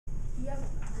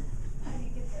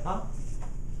Huh?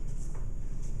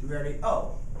 Did we already,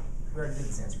 oh, we already did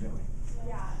this answer, didn't we?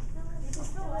 Yeah. You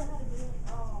just don't learn how to do it.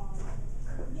 Oh.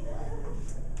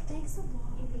 Thanks a lot.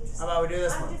 How about we do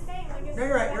this one? I'm just saying, like, No,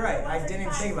 you're right. I didn't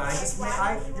even think about it.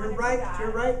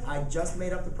 You're right. I just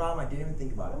made up the problem. I didn't even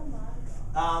think about it.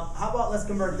 How about let's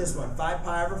convert this one? 5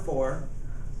 pi over 4.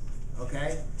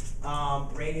 Okay.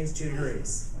 Radians 2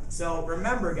 degrees. So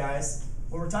remember, guys,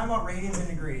 when we're talking about radians and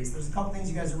degrees, there's a couple things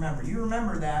you guys remember. You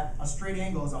remember that a straight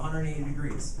angle is 180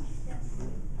 degrees.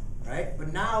 Right?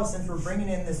 But now, since we're bringing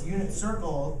in this unit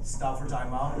circle stuff we're talking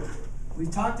about,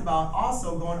 we've talked about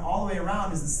also going all the way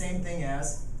around is the same thing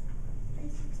as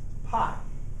pi.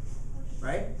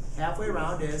 Right? Halfway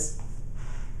around is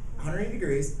 180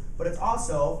 degrees, but it's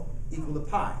also equal to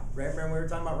pi. Right? Remember we were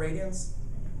talking about radians?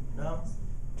 No?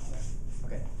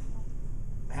 Okay.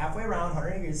 Halfway around,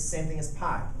 180 degrees is the same thing as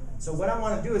pi. So what I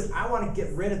want to do is I want to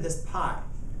get rid of this pi.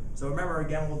 So remember,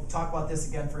 again, we'll talk about this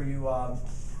again for you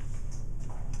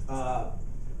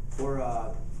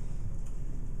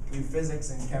you physics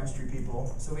and chemistry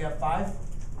people. So we have 5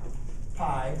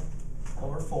 pi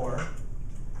over 4.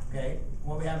 Okay,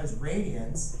 what we have is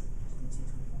radians.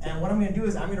 And what I'm going to do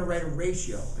is I'm going to write a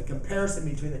ratio, a comparison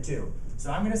between the two.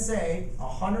 So I'm going to say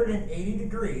 180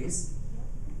 degrees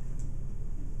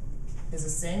is the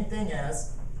same thing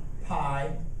as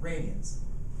pi radians.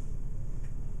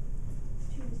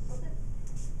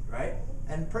 Right?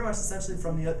 And pretty much essentially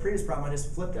from the previous problem, I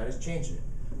just flipped it, I just changed it.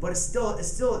 But it's still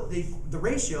the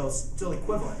ratio is still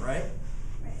equivalent, right?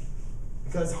 Right.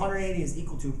 Because 180 is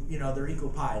equal to, they're equal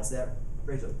pi, it's that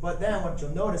ratio. But then what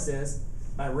you'll notice is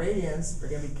my radians are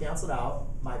going to be canceled out,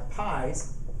 my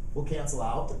pi's will cancel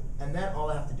out, and then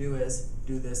all I have to do is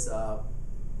do this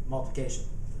multiplication.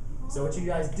 So what you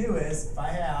guys do is, so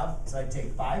I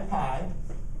take 5 pi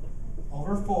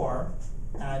over 4,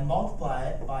 and I multiply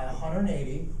it by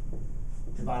 180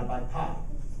 divided by pi.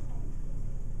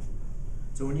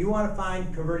 So when you want to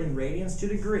find converting radians to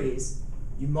degrees,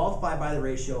 you multiply by the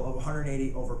ratio of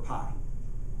 180 over pi.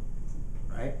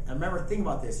 Right? And remember, think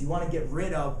about this. You want to get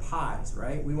rid of pi's,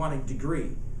 right? We want a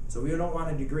degree. So we don't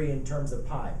want a degree in terms of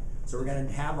pi. So we're going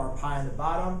to have our pi on the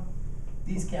bottom.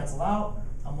 These cancel out.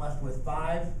 I'm left with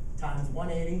 5 times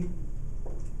 180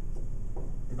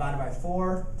 divided by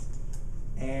 4.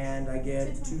 And I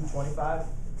get 225.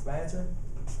 That's my answer.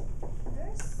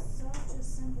 There's such a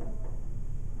simple one.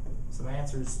 So my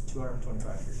answer is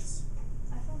 225 degrees.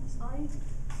 I found this funny.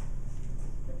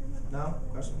 No?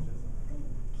 Question?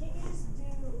 Can't you just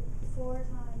do 4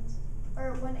 times,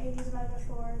 or 180 divided by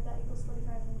 4, that equals 45,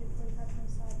 and then do 45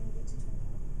 times 5, and you get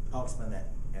 225? I'll explain that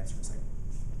answer in a second.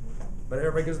 But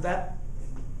everybody goes with that?